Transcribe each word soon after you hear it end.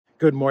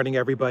Good morning,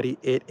 everybody.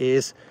 It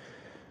is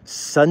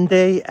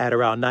Sunday at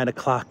around 9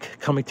 o'clock,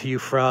 coming to you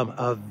from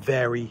a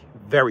very,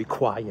 very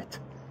quiet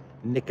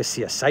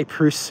Nicosia,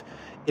 Cyprus.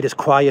 It is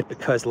quiet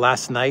because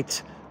last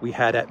night we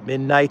had at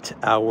midnight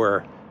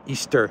our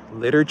Easter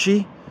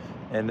liturgy,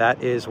 and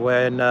that is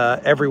when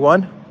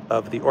everyone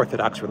of the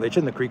Orthodox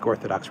religion, the Greek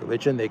Orthodox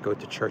religion, they go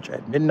to church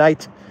at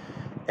midnight.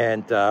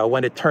 And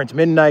when it turns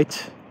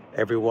midnight,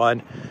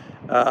 everyone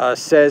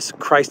says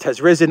Christ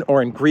has risen,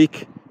 or in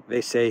Greek, they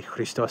say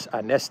Christos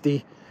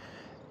Anesti,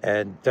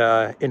 and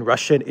in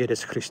Russian, it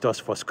is Christos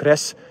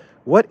Voskres.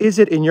 What is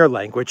it in your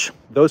language?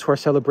 Those who are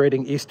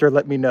celebrating Easter,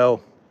 let me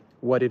know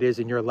what it is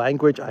in your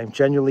language. I'm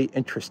genuinely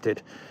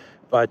interested.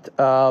 But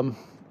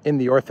in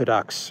the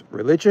Orthodox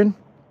religion,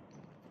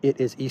 it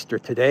is Easter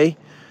today.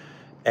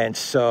 And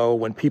so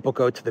when people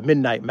go to the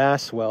midnight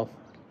mass, well,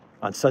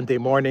 on Sunday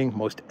morning,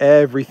 most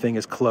everything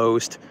is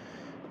closed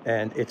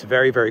and it's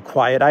very, very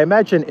quiet. I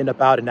imagine in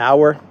about an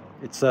hour,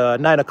 it's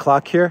 9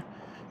 o'clock here.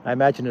 I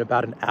imagine in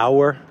about an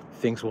hour,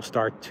 things will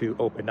start to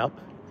open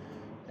up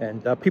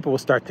and people will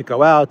start to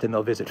go out and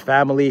they'll visit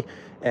family.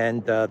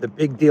 And the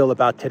big deal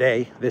about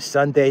today, this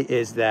Sunday,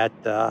 is that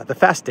the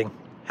fasting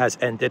has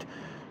ended.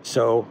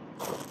 So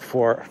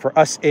for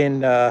us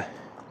in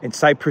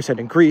Cyprus and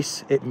in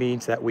Greece, it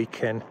means that we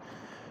can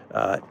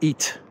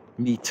eat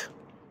meat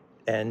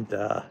and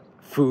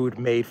food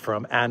made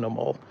from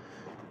animal,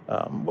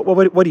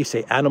 what do you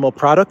say, animal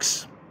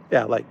products?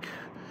 Yeah, like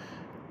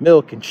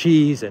milk and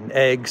cheese and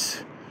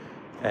eggs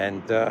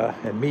and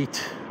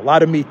meat. A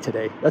lot of meat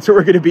today. That's what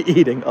we're going to be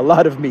eating, a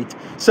lot of meat.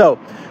 So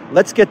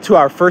let's get to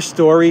our first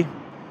story.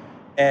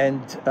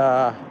 And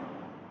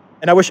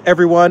I wish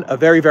everyone a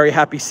very, very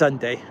happy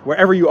Sunday,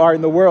 wherever you are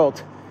in the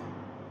world.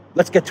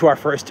 Let's get to our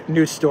first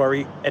news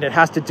story, and it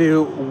has to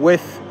do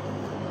with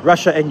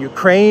Russia and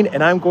Ukraine.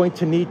 And I'm going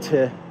to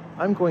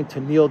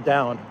kneel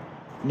down.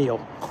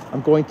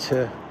 I'm going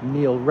to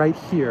kneel right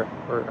here,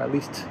 or at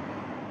least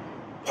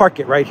park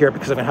it right here,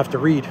 because I'm going to have to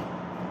read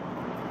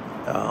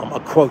a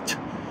quote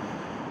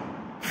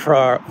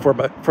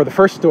for the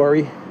first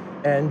story.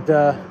 And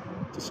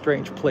it's a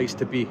strange place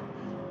to be,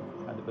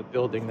 kind of a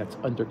building that's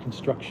under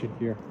construction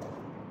here.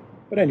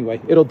 But anyway,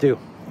 it'll do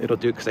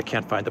because I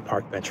can't find the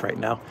park bench right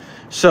now.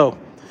 So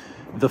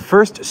the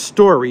first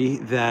story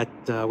that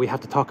we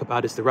have to talk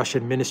about is the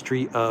Russian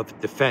Ministry of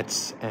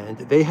Defense. And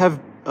they have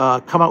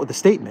come out with a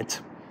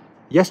statement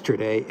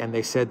yesterday, and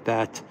they said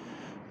that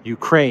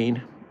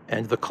Ukraine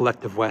and the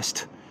collective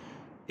West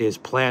is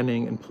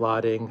planning and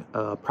plotting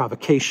a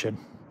provocation,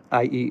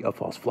 i.e. a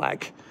false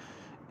flag.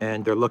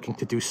 And they're looking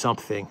to do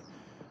something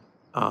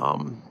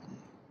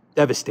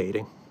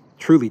devastating,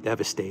 truly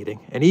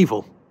devastating and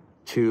evil,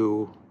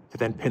 to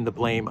then pin the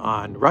blame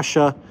on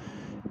Russia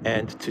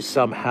and to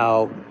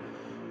somehow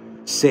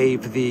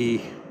save the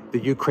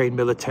Ukraine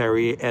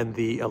military and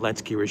the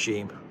Zelensky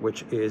regime,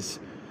 which is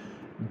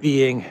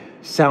being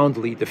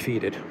soundly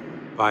defeated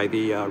by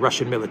the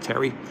Russian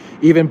military.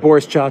 Even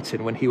Boris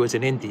Johnson, when he was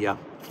in India,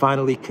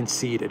 finally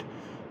conceded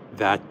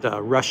that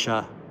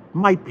Russia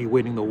might be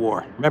winning the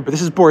war. Remember,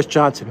 this is Boris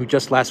Johnson, who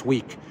just last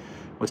week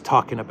was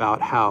talking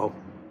about how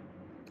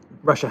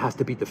Russia has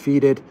to be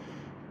defeated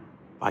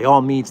by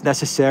all means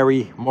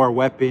necessary, more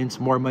weapons,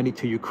 more money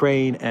to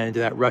Ukraine, and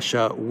that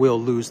Russia will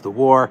lose the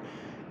war,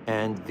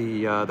 and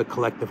the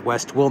collective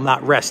West will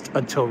not rest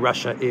until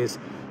Russia is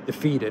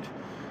defeated.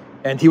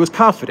 And he was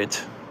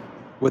confident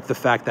with the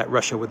fact that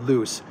Russia would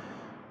lose.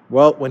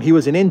 Well, when he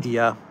was in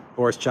India,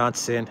 Boris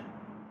Johnson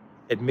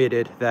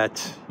admitted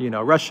that,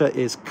 Russia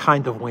is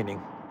kind of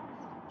winning.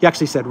 He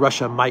actually said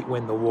Russia might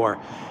win the war.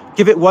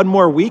 Give it one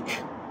more week,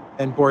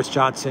 and Boris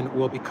Johnson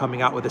will be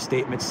coming out with a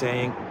statement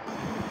saying,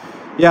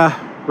 yeah,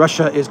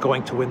 Russia is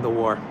going to win the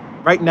war.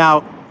 Right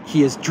now,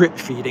 he is drip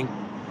feeding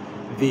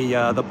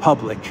the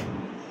public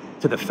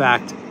to the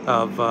fact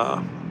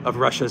of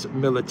Russia's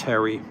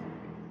military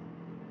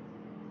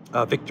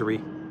victory,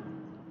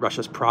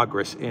 Russia's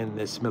progress in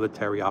this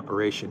military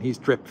operation. He's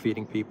drip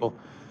feeding people.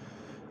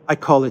 I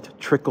call it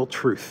trickle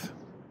truth.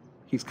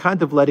 He's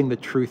kind of letting the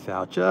truth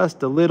out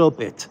just a little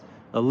bit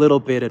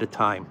at a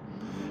time.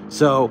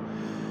 So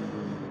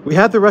we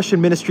had the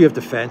Russian Ministry of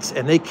Defense,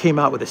 and they came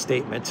out with a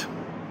statement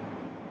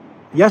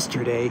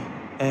yesterday,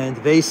 and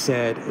they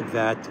said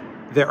that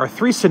there are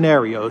 3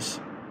 scenarios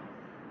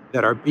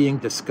that are being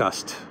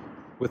discussed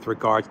with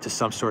regards to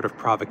some sort of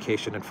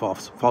provocation and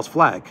false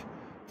flag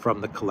from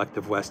the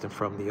collective West and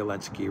from the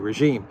Zelensky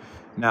regime.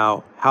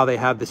 Now, how they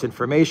have this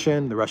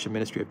information, the Russian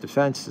Ministry of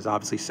Defense is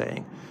obviously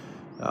saying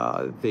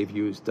they've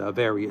used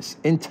various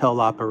intel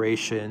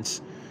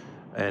operations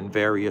and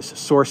various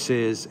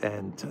sources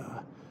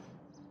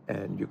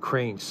and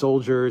Ukraine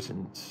soldiers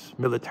and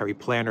military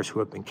planners who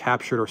have been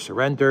captured or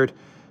surrendered,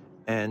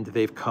 and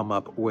they've come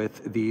up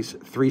with these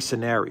 3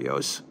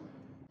 scenarios.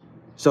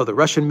 So the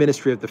Russian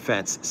Ministry of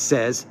Defense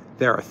says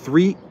there are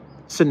 3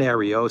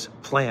 scenarios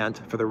planned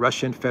for the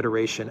Russian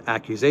Federation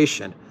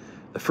accusation.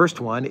 The first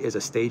one is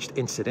a staged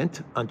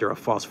incident under a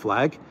false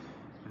flag.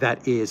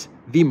 That is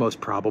the most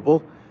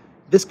probable.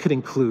 This could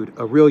include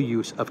a real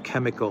use of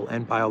chemical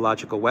and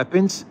biological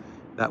weapons,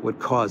 that would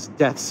cause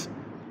deaths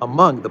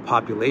among the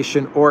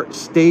population, or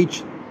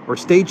staging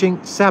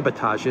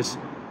sabotages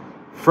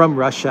from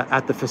Russia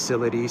at the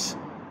facilities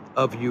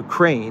of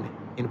Ukraine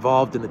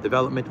involved in the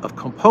development of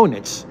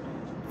components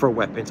for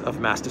weapons of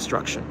mass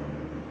destruction.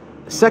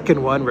 The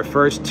second one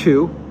refers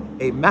to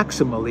a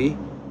maximally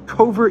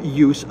covert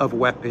use of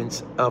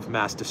weapons of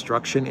mass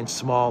destruction in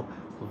small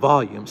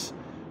volumes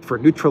for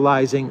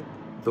neutralizing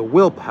the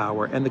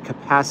willpower and the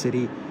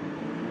capacity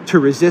to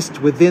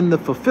resist within the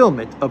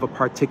fulfillment of a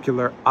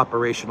particular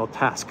operational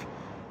task.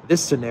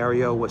 This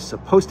scenario was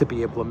supposed to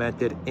be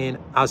implemented in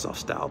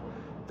Azovstal.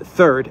 The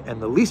third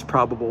and the least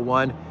probable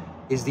one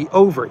is the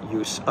overt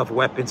use of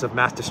weapons of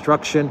mass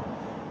destruction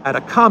at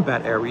a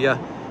combat area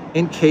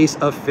in case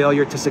of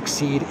failure to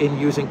succeed in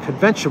using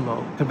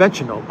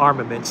conventional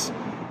armaments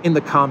in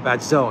the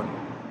combat zone.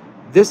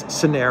 This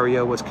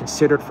scenario was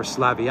considered for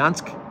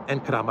Slavyansk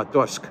and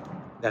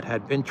Kramatorsk that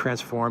had been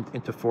transformed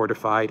into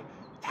fortified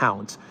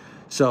towns.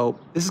 So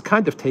this is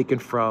kind of taken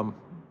from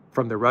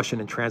the Russian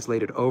and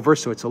translated over,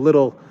 so it's a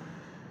little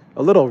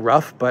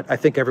rough, but I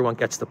think everyone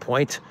gets the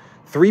point.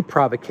 3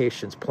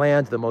 provocations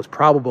planned. The most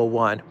probable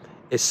one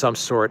is some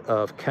sort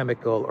of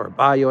chemical or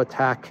bio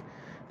attack.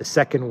 The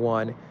second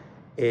one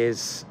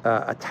is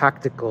a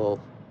tactical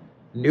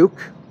nuke,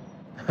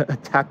 a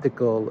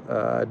tactical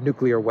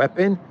nuclear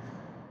weapon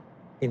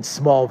in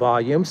small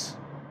volumes,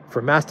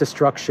 for mass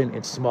destruction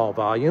in small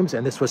volumes.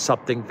 And this was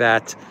something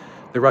that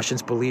the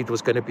Russians believed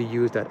was going to be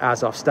used at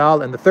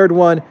Azovstal. And the third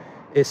one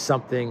is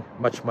something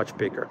much, much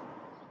bigger,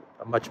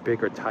 a much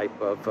bigger type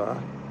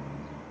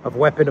of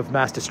weapon of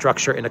mass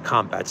destruction in a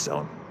combat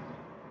zone.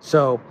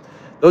 So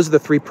those are the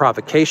 3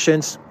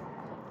 provocations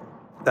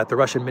that the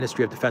Russian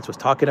Ministry of Defense was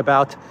talking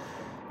about.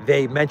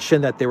 They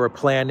mentioned that they were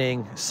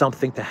planning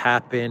something to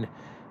happen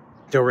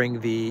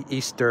during the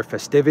Easter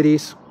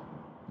festivities,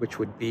 which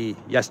would be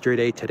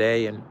yesterday,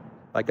 today, and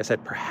like I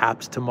said,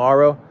 perhaps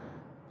tomorrow.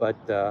 But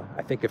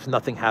I think if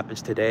nothing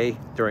happens today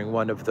during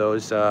one of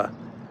those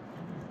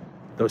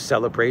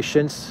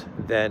celebrations,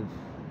 then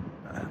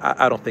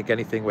I don't think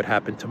anything would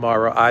happen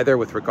tomorrow either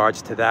with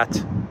regards to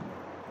that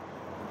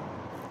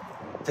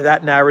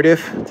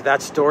narrative, to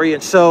that story.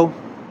 And so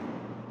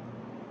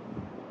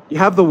you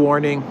have the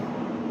warning,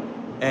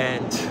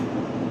 and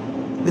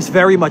this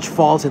very much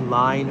falls in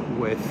line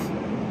with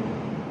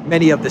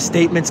many of the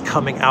statements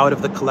coming out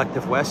of the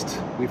collective West.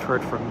 We've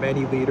heard from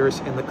many leaders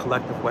in the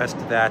collective West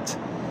that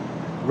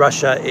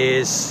Russia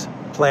is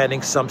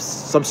planning some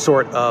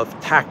sort of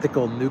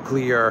tactical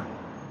nuclear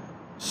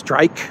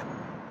strike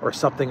or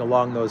something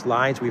along those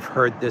lines. We've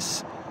heard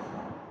this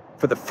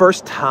for the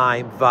first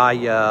time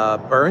via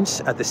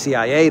Burns at the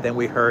CIA. Then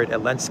we heard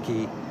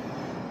Zelensky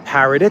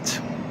parrot it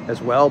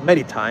as well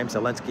many times.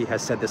 Zelensky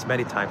has said this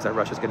many times, that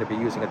Russia's going to be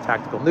using a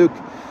tactical nuke.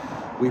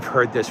 We've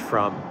heard this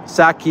from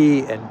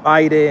Psaki and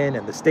Biden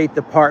and the State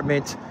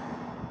Department.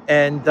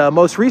 And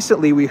most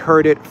recently, we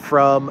heard it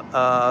from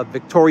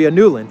Victoria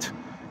Nuland.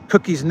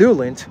 Cookies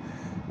Nuland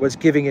was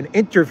giving an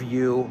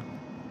interview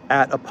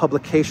at a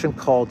publication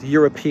called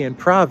European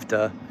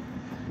Pravda.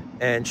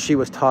 And she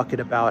was talking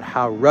about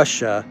how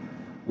Russia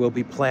will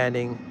be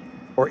planning,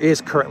 or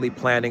is currently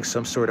planning,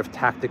 some sort of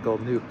tactical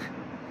nuke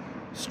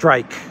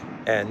strike.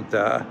 And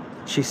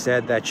she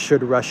said that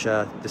should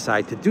Russia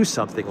decide to do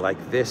something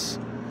like this,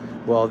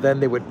 well, then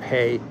they would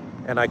pay,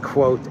 and I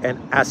quote,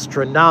 an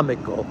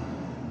astronomical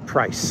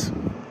price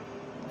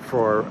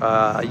for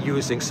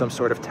using some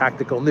sort of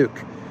tactical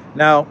nuke.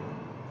 Now,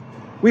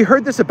 we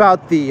heard this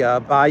about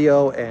the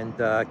bio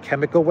and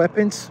chemical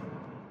weapons,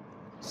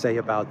 say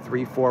about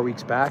 3-4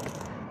 weeks back.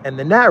 And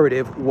the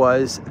narrative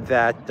was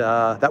that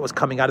that was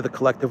coming out of the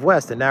collective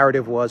West. The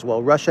narrative was,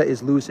 well, Russia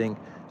is losing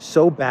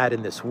so bad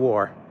in this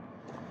war.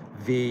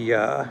 The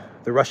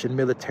Russian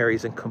military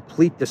is in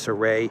complete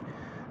disarray.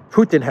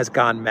 Putin has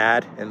gone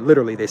mad, and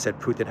literally they said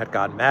Putin had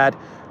gone mad.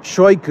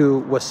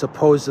 Shoigu was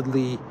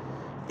supposedly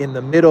in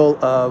the middle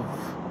of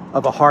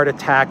a heart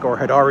attack, or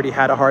had already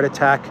had a heart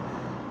attack.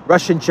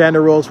 Russian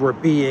generals were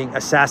being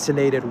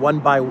assassinated one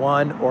by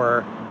one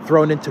or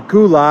thrown into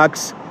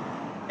gulags.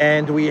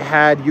 And we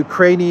had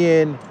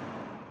Ukrainian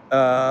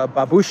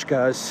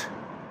babushkas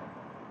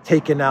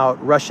taking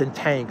out Russian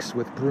tanks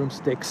with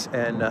broomsticks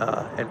and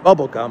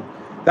bubblegum.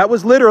 That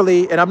was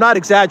literally, and I'm not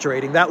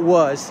exaggerating, that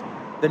was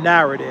the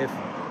narrative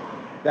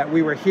that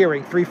we were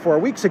hearing 3-4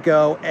 weeks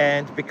ago.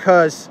 And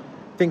because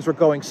things were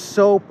going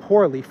so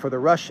poorly for the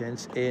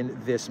Russians in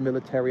this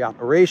military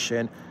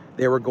operation,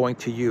 they were going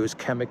to use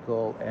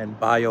chemical and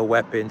bio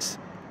weapons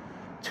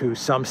to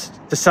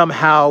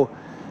somehow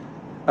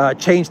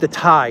change the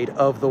tide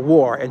of the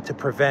war and to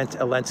prevent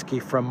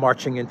Zelensky from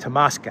marching into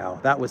Moscow.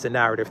 That was the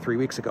narrative 3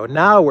 weeks ago.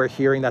 Now we're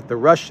hearing that the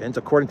Russians,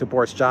 according to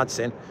Boris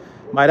Johnson,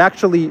 might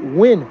actually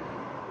win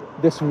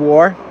this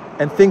war,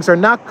 and things are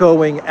not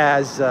going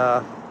as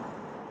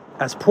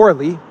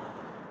poorly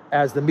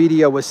as the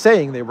media was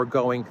saying they were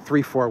going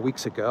 3-4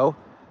 weeks ago.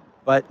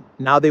 But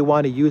now they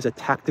want to use a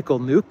tactical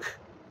nuke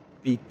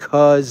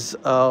because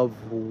of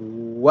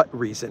what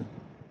reason?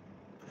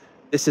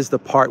 This is the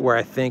part where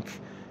I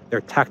think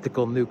their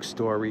tactical nuke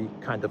story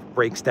kind of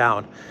breaks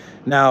down.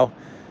 Now,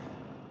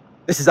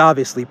 this is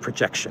obviously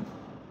projection.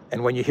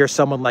 And when you hear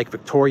someone like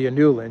Victoria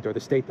Nuland or the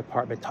State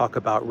Department talk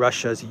about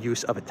Russia's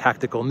use of a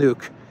tactical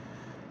nuke,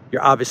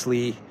 you're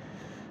obviously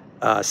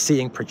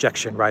seeing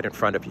projection right in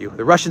front of you.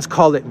 The Russians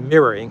call it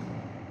mirroring.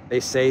 They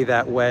say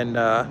that when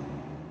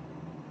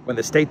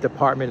the State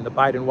Department and the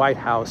Biden White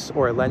House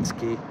or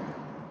Zelensky,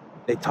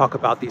 they talk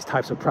about these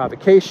types of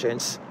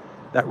provocations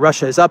that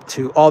Russia is up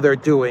to, all they're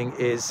doing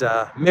is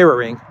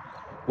mirroring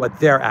what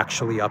they're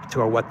actually up to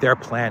or what they're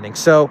planning.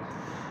 So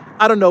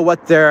I don't know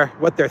what they're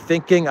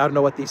thinking. I don't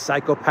know what these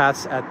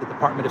psychopaths at the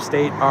Department of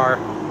State are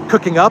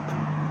cooking up.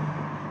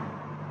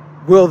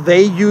 Will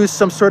they use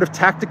some sort of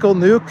tactical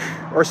nuke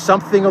or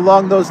something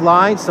along those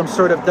lines, some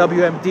sort of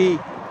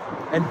WMD,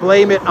 and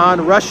blame it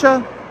on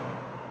Russia?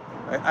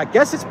 I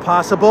guess it's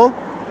possible.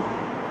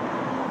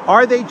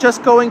 Are they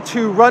just going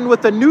to run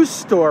with the news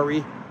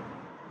story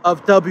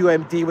of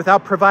WMD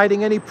without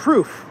providing any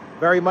proof,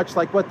 very much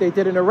like what they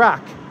did in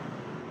Iraq,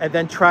 and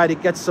then try to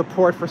get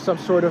support for some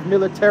sort of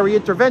military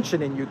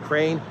intervention in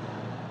Ukraine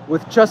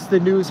with just the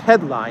news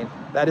headline?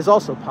 That is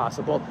also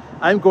possible.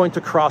 I'm going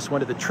to cross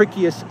one of the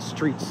trickiest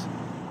streets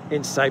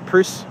in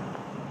Cyprus,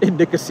 in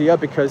Nicosia,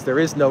 because there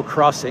is no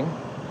crossing.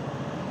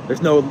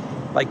 There's no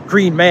like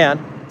green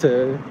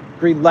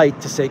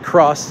light to say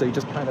cross, so you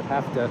just kind of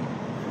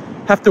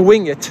have to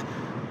wing it.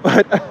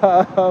 But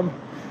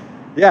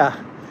yeah,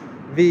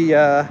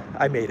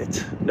 I made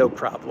it, no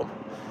problem.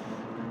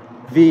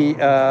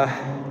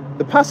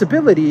 The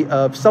possibility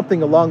of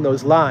something along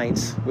those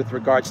lines with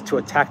regards to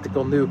a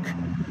tactical nuke,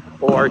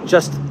 or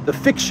just the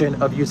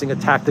fiction of using a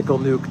tactical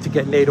nuke to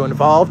get NATO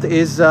involved,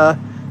 is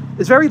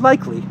very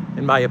likely,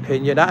 in my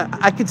opinion.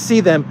 I could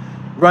see them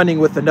running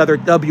with another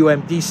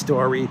WMD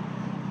story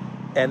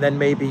and then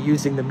maybe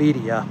using the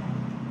media,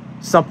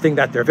 something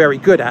that they're very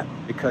good at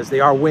because they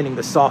are winning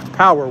the soft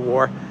power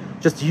war,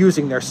 just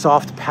using their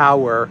soft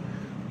power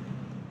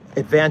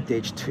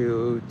advantage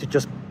to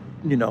just,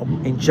 you know,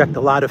 inject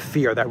a lot of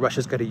fear that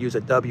Russia's going to use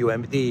a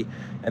WMD,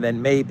 and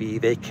then maybe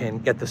they can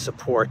get the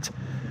support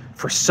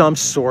for some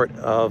sort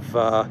of,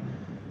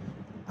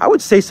 I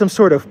would say some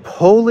sort of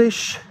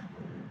Polish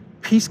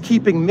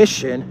peacekeeping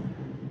mission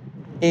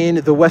in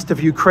the west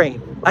of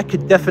Ukraine. I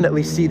could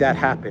definitely see that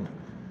happen.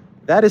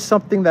 That is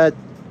something that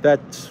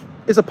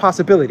is a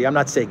possibility. I'm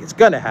not saying it's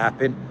going to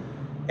happen,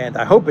 and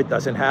I hope it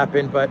doesn't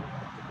happen, but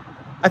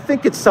I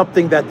think it's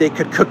something that they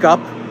could cook up,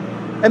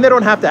 and they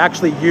don't have to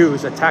actually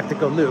use a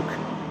tactical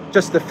nuke.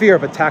 Just the fear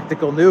of a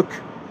tactical nuke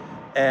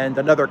and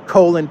another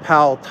Colin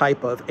Powell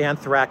type of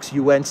anthrax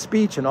UN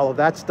speech and all of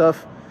that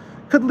stuff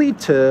could lead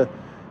to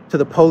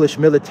the Polish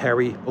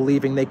military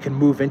believing they can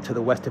move into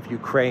the west of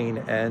Ukraine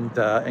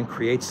and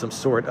create some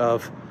sort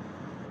of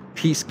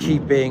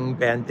peacekeeping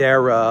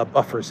Bandera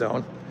buffer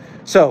zone.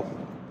 So,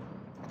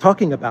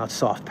 talking about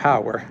soft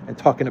power and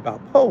talking about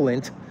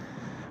Poland,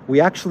 we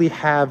actually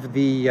have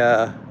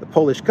the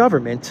Polish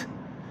government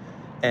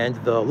and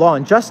the Law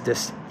and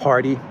Justice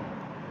Party,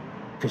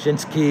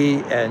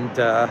 Kaczynski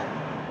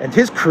and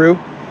his crew.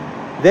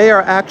 They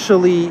are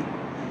actually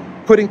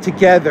putting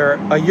together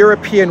a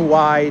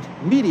European-wide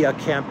media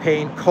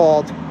campaign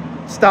called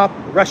Stop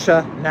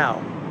Russia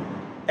Now.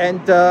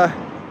 And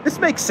this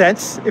makes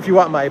sense, if you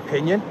want my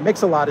opinion. It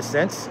makes a lot of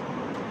sense,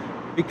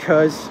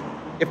 because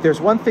if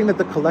there's one thing that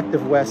the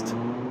collective West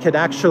can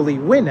actually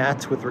win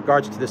at with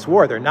regards to this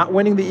war, they're not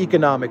winning the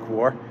economic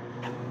war,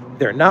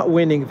 they're not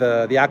winning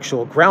the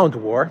actual ground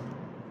war,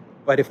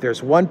 but if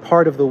there's one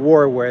part of the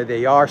war where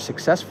they are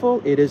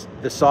successful, it is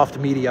the soft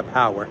media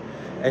power.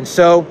 And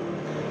so,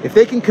 if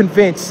they can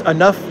convince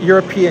enough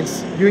European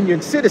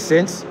Union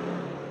citizens,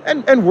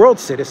 and world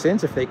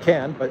citizens if they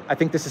can, but I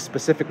think this is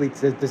specifically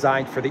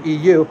designed for the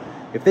EU,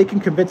 if they can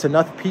convince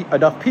enough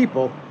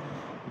people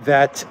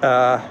that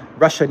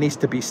Russia needs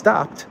to be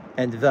stopped,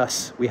 and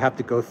thus we have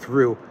to go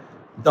through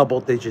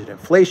double-digit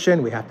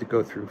inflation, we have to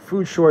go through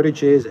food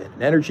shortages and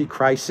an energy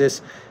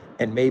crisis,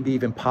 and maybe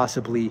even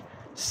possibly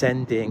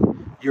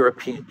sending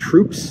European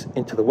troops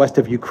into the west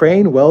of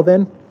Ukraine, well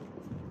then,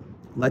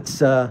 let's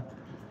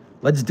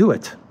do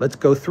it. Let's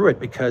go through it,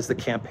 because the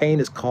campaign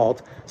is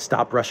called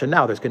Stop Russia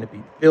Now. There's going to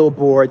be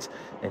billboards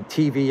and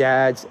TV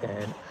ads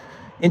and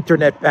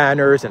internet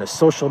banners and a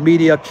social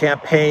media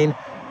campaign.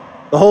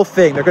 The whole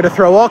thing. They're going to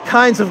throw all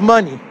kinds of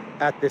money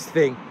at this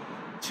thing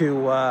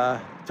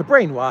to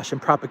brainwash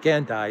and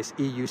propagandize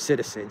EU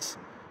citizens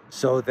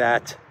so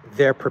that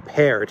they're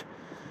prepared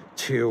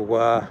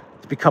to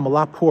become a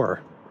lot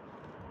poorer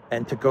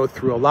and to go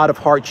through a lot of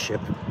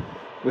hardship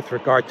with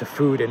regard to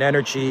food and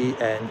energy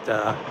and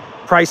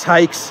price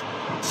hikes,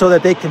 so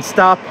that they can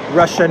stop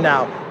Russia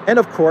now. And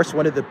of course,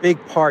 one of the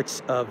big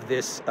parts of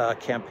this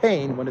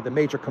campaign, one of the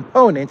major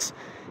components,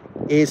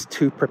 is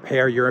to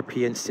prepare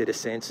European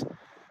citizens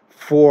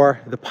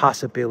for the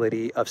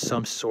possibility of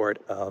some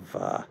sort of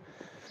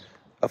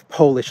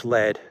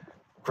Polish-led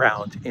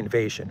ground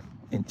invasion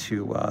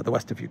into the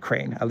west of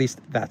Ukraine. At least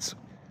that's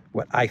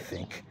what I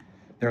think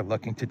they're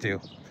looking to do.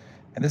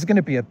 And this is going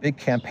to be a big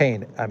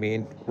campaign. I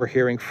mean, we're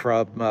hearing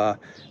from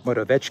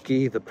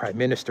Morawiecki, the Prime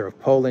Minister of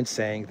Poland,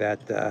 saying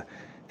that the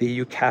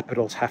EU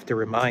capitals have to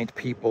remind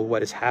people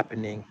what is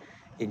happening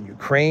in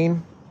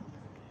Ukraine.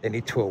 They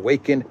need to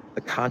awaken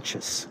the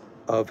conscience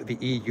of the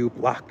EU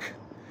bloc.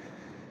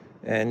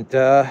 And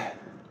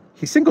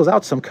he singles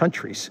out some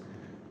countries.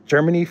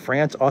 Germany,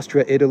 France,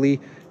 Austria,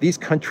 Italy. These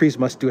countries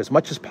must do as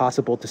much as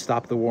possible to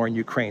stop the war in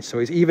Ukraine. So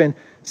he's even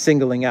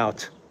singling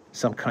out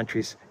some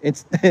countries.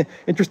 It's,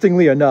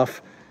 interestingly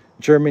enough,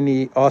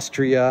 Germany,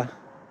 Austria,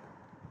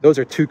 those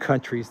are two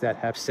countries that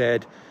have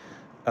said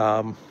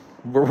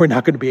we're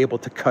not going to be able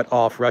to cut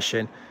off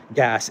Russian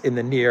gas in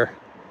the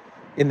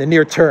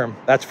near term.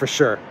 That's for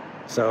sure.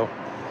 So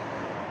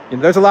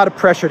there's a lot of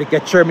pressure to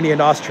get Germany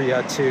and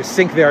Austria to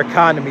sink their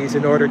economies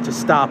in order to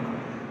stop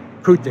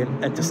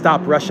Putin and to stop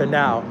Russia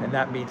now. And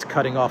that means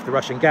cutting off the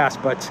Russian gas.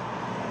 But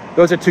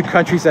those are two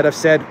countries that have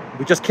said,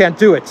 we just can't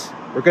do it.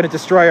 We're going to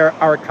destroy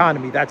our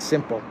economy. That's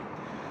simple.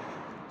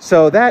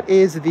 So that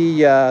is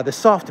the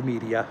soft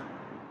media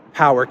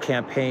power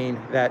campaign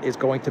that is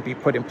going to be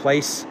put in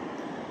place.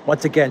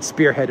 Once again,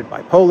 spearheaded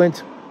by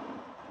Poland.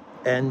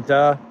 And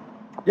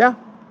yeah,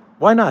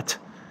 why not?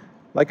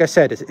 Like I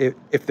said,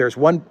 if there's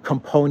one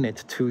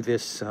component to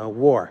this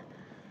war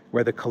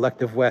where the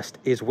collective West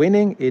is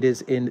winning, it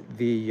is in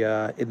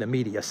the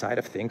media side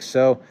of things.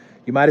 So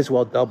you might as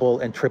well double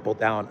and triple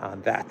down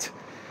on that.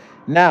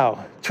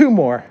 Now, two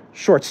more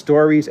short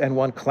stories and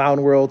one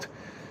clown world.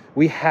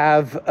 We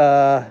have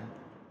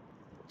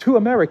two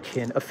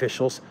American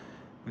officials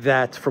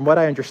that, from what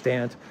I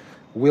understand,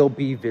 will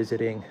be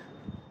visiting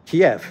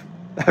Kiev.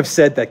 I've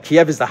said that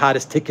Kiev is the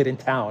hottest ticket in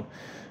town.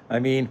 I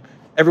mean,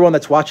 everyone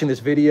that's watching this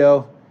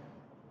video,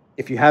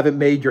 if you haven't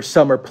made your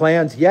summer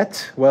plans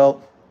yet,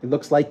 well, it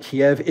looks like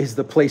Kiev is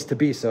the place to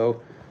be.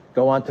 So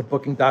go on to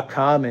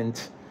booking.com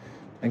and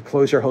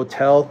close your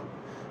hotel,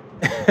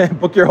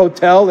 book your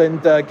hotel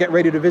and get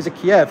ready to visit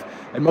Kiev.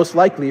 And most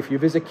likely, if you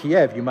visit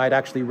Kiev, you might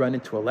actually run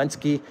into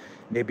Zelensky.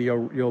 Maybe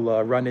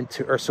you'll run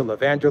into Ursula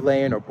von der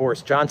Leyen or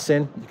Boris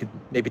Johnson. You could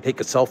maybe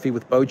take a selfie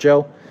with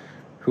Bojo,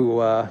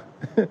 who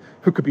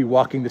could be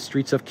walking the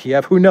streets of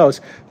Kiev. Who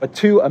knows? But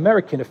two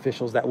American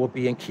officials that will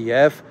be in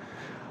Kiev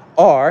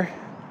are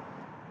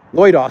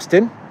Lloyd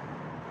Austin,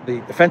 the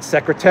defense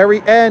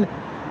secretary, and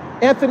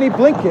Anthony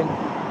Blinken,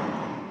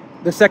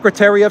 the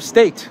Secretary of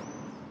State.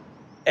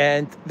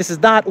 And this is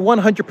not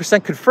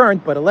 100%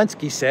 confirmed, but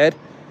Zelensky said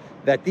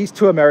that these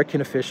two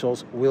American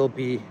officials will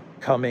be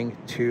coming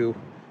to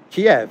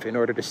Kiev in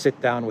order to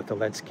sit down with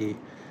Zelensky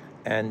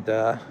and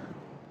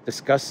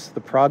discuss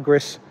the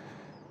progress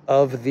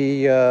of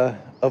the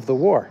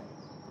war.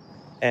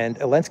 And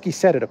Zelensky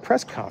said at a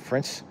press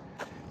conference,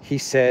 he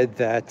said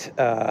that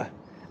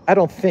I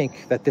don't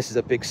think that this is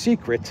a big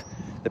secret.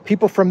 The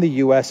people from the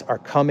U.S. are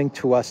coming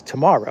to us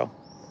tomorrow.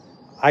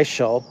 I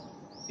shall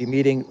be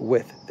meeting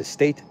with the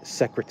State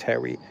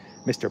Secretary,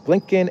 Mr.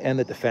 Blinken, and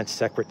the Defense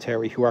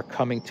Secretary, who are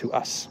coming to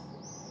us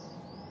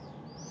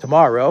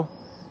tomorrow,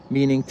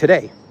 meaning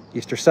today,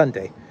 Easter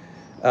Sunday.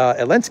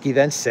 Zelensky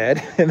then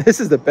said, and this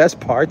is the best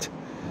part,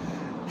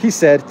 he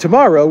said,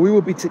 tomorrow we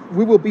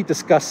will be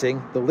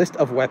discussing the list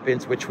of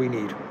weapons which we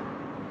need.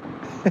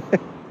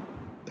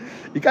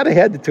 You got to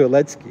hand it to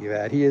Zelensky,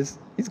 man. He's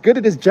good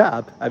at his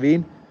job. I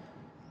mean,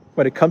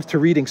 when it comes to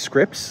reading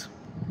scripts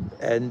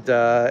and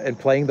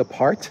playing the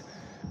part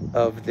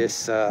of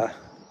this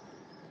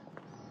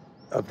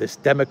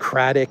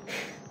democratic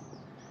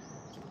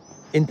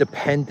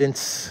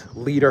independence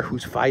leader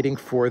who's fighting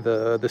for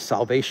the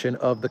salvation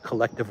of the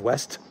collective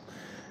West,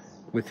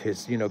 with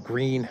his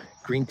green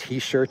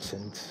t-shirts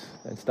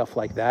and stuff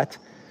like that.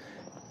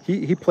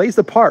 He plays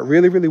the part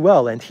really, really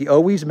well, and he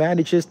always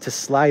manages to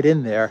slide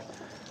in there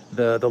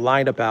the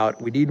line about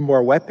we need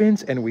more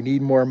weapons and we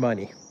need more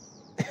money.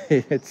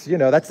 It's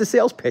that's the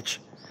sales pitch.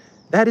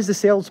 That is the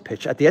sales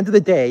pitch. At the end of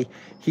the day,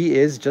 he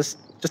is just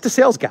a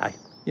sales guy.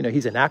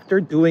 He's an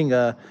actor doing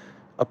a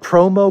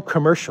promo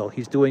commercial.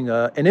 He's doing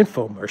an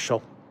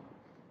infomercial,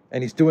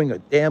 and he's doing a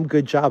damn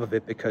good job of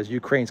it because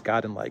Ukraine's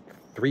gotten like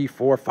 3,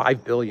 4,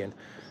 5 billion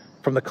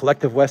from the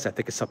collective West. I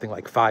think it's something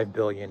like 5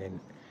 billion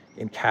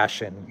in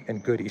cash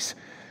and goodies.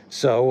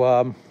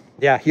 So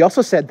yeah, he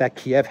also said that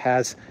Kiev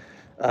has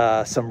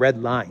some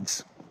red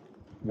lines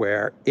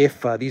where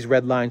if these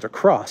red lines are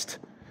crossed,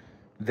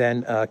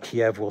 then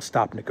Kiev will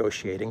stop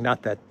negotiating.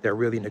 Not that they're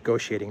really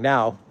negotiating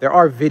now. There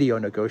are video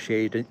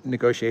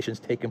negotiations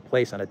taking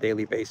place on a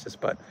daily basis,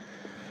 but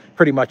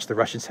pretty much the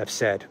Russians have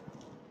said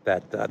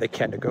that they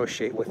can't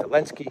negotiate with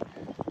Zelensky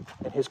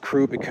and his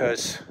crew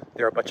because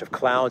they're a bunch of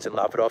clowns, and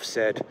Lavrov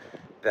said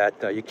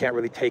that you can't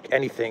really take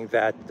anything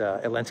that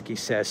Zelensky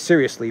says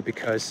seriously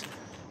because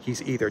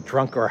he's either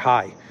drunk or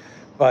high.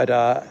 But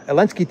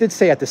Zelensky did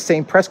say at the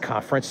same press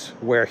conference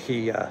where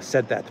he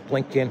said that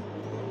Blinken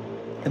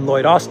and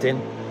Lloyd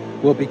Austin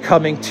will be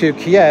coming to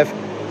Kiev,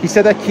 he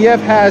said that Kiev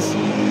has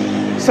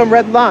some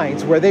red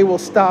lines where they will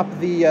stop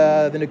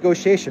the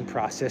negotiation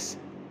process.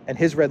 And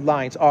his red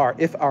lines are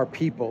if our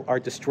people are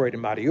destroyed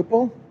in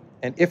Mariupol,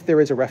 and if there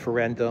is a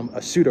referendum,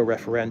 a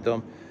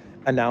pseudo-referendum,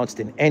 announced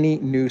in any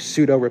new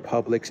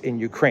pseudo-republics in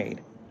Ukraine.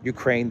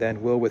 Ukraine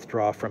then will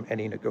withdraw from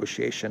any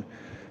negotiation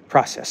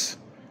process.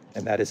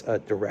 And that is a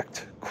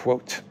direct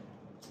quote.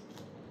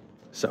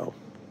 So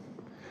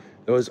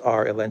those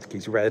are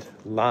Zelensky's red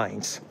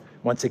lines.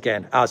 Once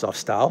again,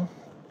 Azovstal,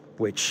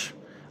 which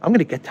I'm going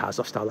to get to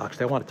Azovstal,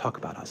 actually. I want to talk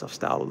about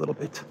Azovstal a little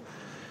bit.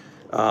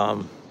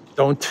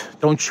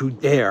 Don't you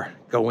dare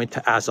go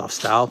into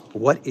Azovstal.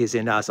 What is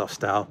in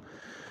Azovstal?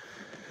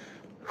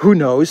 Who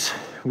knows?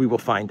 We will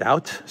find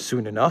out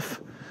soon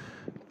enough.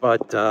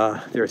 But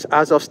there's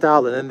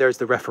Azovstal, and then there's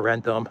the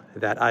referendum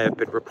that I have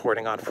been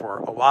reporting on for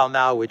a while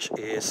now, which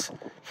is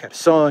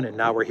Kherson, and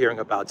now we're hearing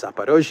about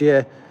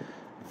Zaporozhye.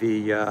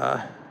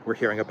 We're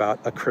hearing about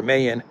a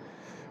Crimean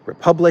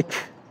Republic,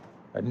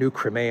 a new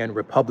Crimean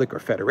Republic or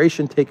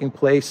Federation taking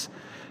place.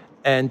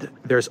 And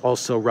there's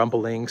also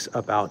rumblings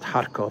about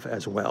Kharkov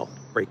as well,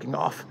 breaking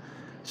off.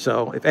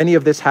 So if any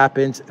of this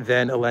happens,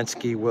 then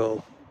Zelensky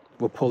will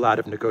pull out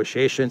of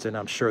negotiations, and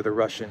I'm sure the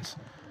Russians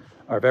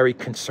are very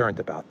concerned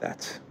about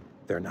that.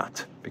 They're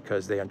not,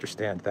 because they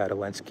understand that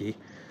Zelensky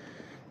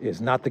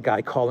is not the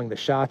guy calling the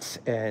shots,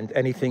 and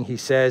anything he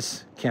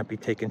says can't be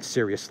taken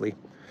seriously.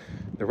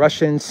 The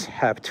Russians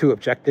have two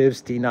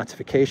objectives: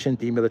 denazification,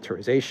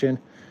 demilitarization,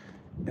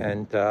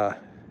 and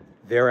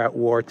they're at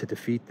war to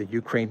defeat the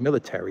Ukraine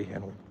military,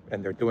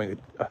 and they're doing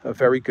a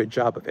very good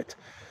job of it.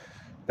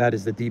 That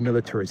is the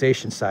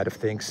demilitarization side of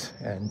things,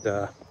 and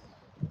the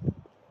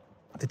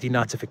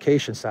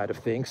denazification side of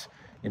things,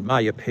 in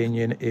my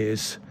opinion,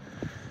 is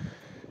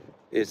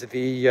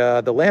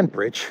the land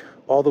bridge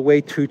all the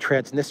way to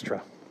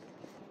Transnistria.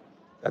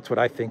 That's what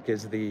I think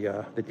is the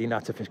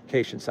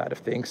denazification side of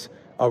things.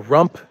 A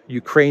rump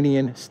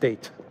Ukrainian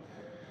state.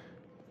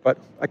 But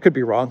I could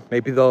be wrong.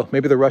 Maybe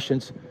the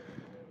Russians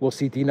will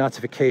see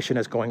denazification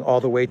as going all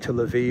the way to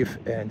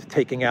Lviv and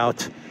taking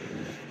out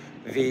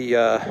the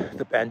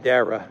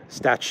Bandera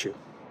statue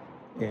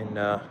in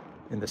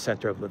the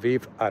center of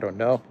Lviv. I don't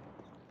know.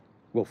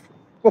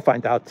 We'll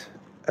find out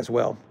as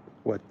well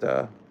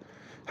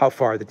how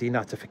far the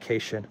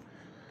denazification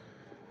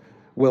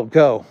will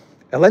go.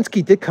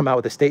 Zelensky did come out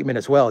with a statement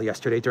as well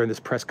yesterday during this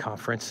press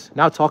conference.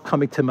 Now it's all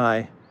coming to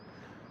my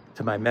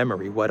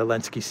memory what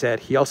Zelensky said.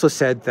 He also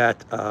said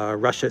that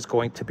Russia is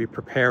going to be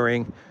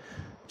preparing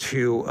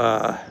to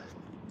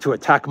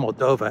attack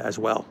Moldova as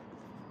well,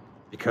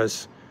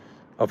 because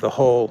of the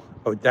whole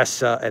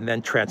Odessa and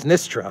then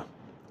Transnistria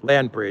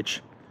land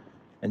bridge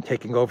and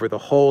taking over the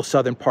whole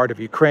southern part of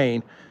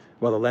Ukraine.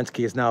 Well,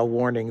 Zelensky is now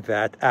warning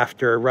that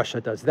after Russia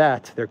does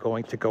that, they're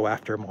going to go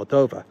after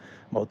Moldova.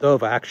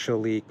 Moldova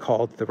actually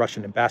called the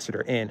Russian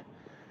ambassador in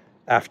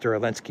after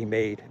Zelensky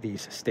made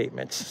these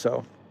statements.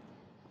 So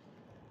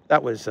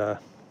that was an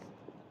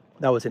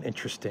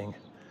interesting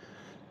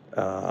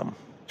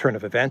turn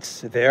of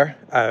events there.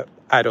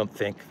 I don't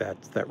think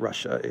that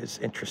Russia is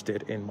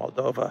interested in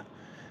Moldova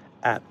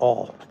at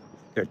all.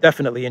 They're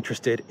definitely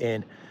interested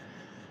in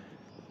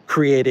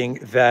creating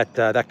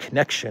that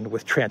connection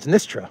with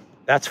Transnistria.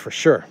 That's for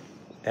sure.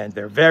 And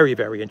they're very,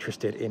 very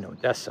interested in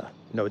Odessa.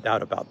 No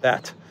doubt about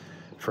that.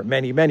 For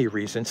many, many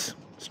reasons.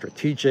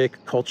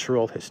 Strategic,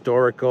 cultural,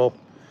 historical.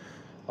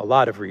 A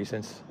lot of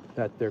reasons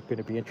that they're going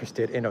to be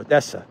interested in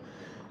Odessa.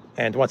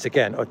 And once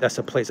again,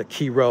 Odessa plays a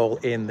key role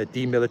in the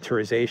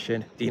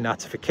demilitarization,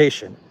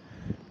 denazification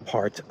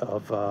part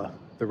of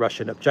the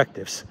Russian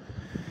objectives.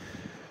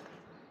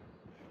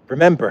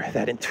 Remember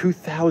that in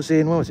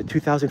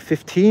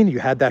 2015, you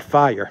had that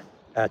fire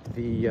at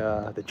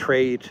the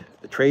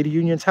trade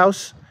union's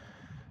house,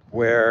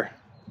 where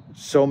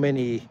so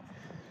many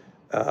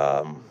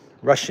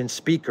Russian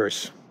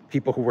speakers,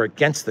 people who were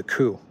against the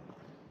coup,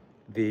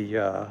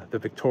 the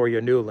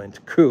Victoria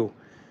Nuland coup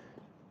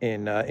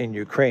in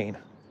Ukraine,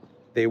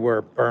 they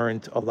were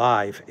burned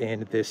alive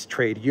in this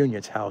trade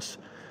union's house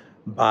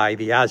by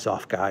the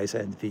Azov guys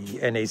and the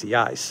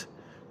NAZIs.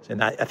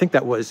 And I think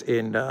that was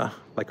in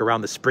like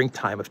around the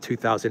springtime of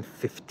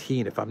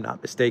 2015, if I'm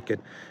not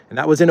mistaken. And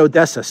that was in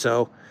Odessa.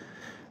 So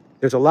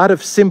there's a lot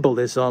of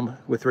symbolism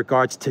with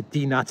regards to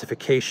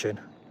denazification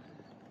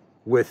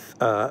with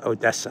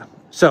Odessa.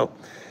 So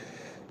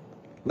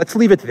let's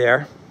leave it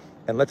there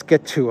and let's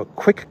get to a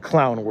quick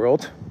clown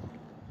world.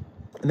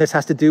 And this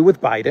has to do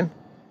with Biden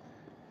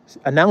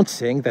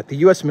announcing that the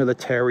U.S.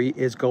 military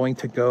is going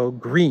to go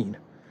green.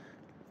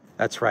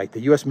 That's right.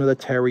 The U.S.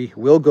 military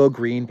will go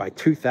green by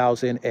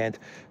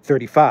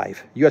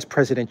 2035. U.S.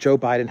 President Joe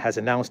Biden has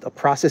announced a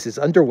process is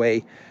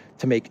underway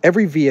to make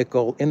every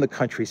vehicle in the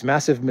country's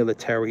massive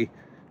military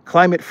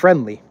climate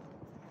friendly,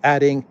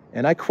 adding,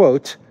 and I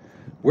quote,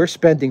 "We're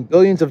spending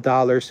billions of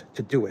dollars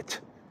to do it."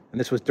 And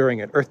this was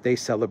during an Earth Day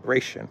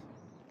celebration.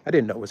 I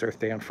didn't know it was Earth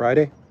Day on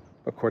Friday.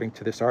 According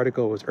to this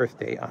article, it was Earth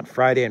Day on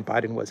Friday, and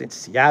Biden was in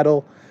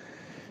Seattle.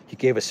 He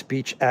gave a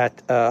speech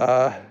at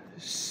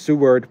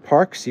Seward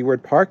Park,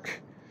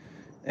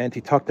 and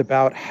he talked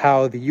about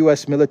how the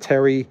U.S.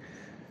 military,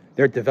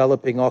 they're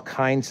developing all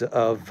kinds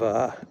of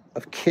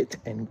kit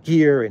and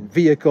gear and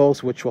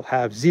vehicles which will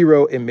have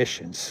zero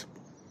emissions,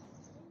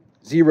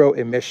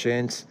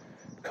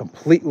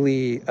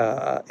 completely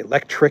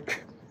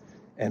electric,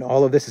 And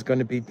all of this is going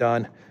to be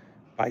done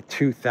by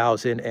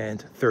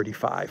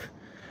 2035.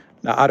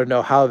 Now, I don't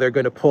know how they're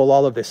going to pull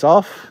all of this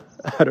off.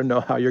 I don't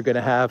know how you're going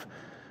to have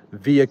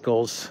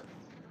vehicles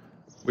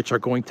which are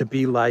going to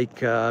be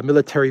like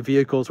military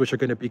vehicles, which are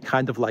going to be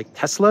kind of like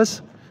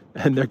Teslas,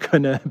 and they're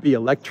going to be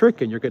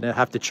electric, and you're going to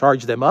have to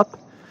charge them up,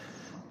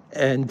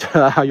 and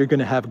how you're going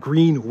to have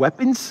green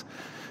weapons.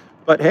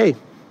 But hey,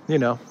 you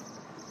know,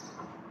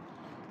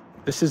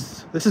 this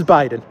is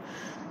Biden.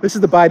 This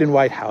is the Biden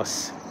White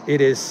House.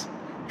 It is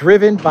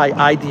driven by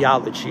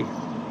ideology,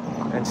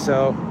 and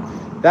so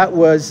that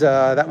was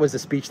the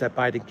speech that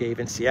Biden gave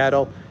in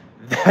Seattle.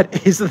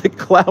 That is the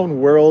clown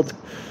world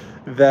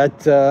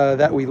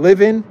that we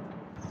live in,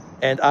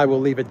 and I will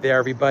leave it there.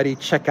 Everybody,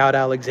 check out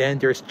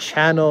Alexander's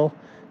channel.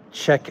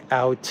 Check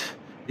out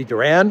the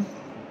Duran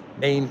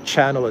main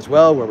channel as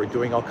well, where we're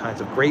doing all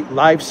kinds of great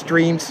live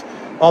streams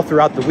all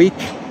throughout the week.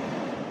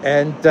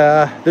 And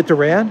the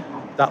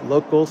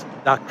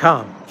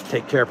Duran.locals.com.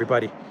 Take care,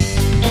 everybody.